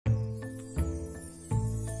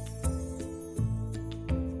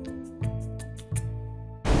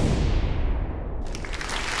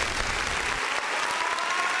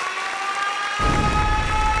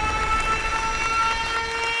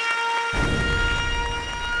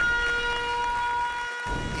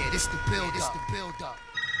It's the build up.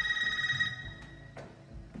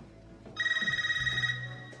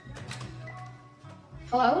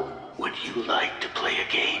 Hello? Would you like to play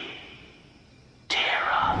a game?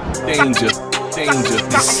 Terra. Danger, danger,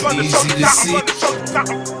 it's easy to see.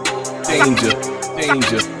 Danger,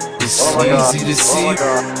 danger, it's easy to see.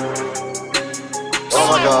 Oh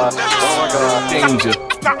my god, danger,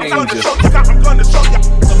 danger,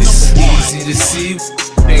 it's easy to see.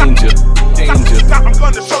 Danger, danger,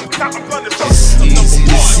 it's easy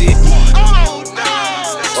to see.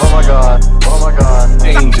 oh my god,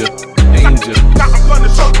 danger, danger,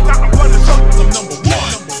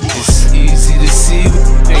 it's easy to see.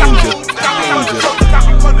 Danger, danger,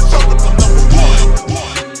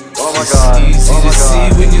 oh my it's god, easy to see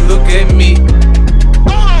when you look at me.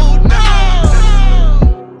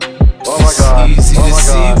 oh my god, Easy oh to my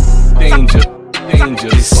see. god, Danger, danger,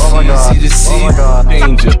 it's oh my god, easy to see. oh my god,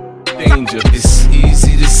 Danger, danger, it's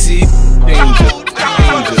easy to see. Danger,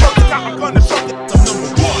 danger,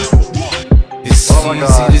 it's oh my easy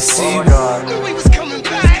god, to see. oh my god, We was coming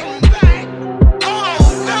back.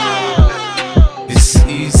 It's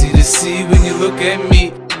easy to see when you look at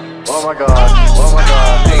me. oh my god, oh my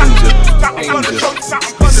god, Danger, danger,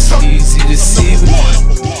 it's easy to see.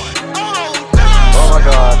 oh my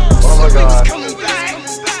god, oh my god, Coming back.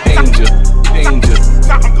 Danger, danger,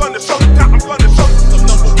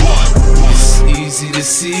 it's easy to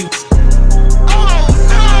see.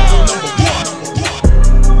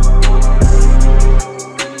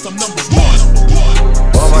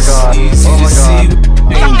 oh my god, Easy oh to my see. god,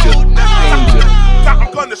 Danger, danger,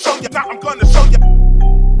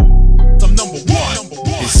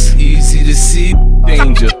 it's easy to see.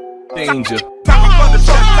 Danger, danger,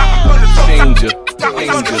 danger, danger,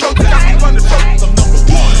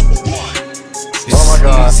 oh my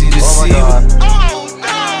god, it's easy to oh my see. god,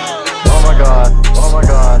 oh my god, oh my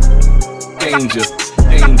god, Danger,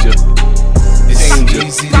 danger, it's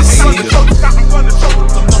easy to see.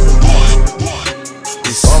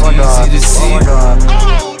 It's oh my god, easy to oh see. my god,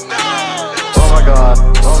 oh my god,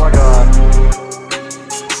 oh my god,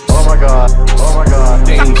 oh my god, oh my god,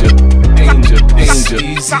 Danger, danger, danger,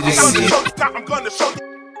 easy to see.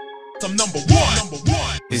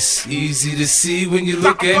 It's easy to see when you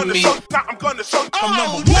look at me. Knew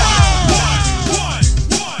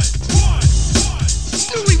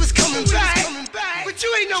we was coming back, but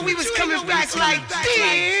you ain't know we was coming back like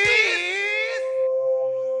this.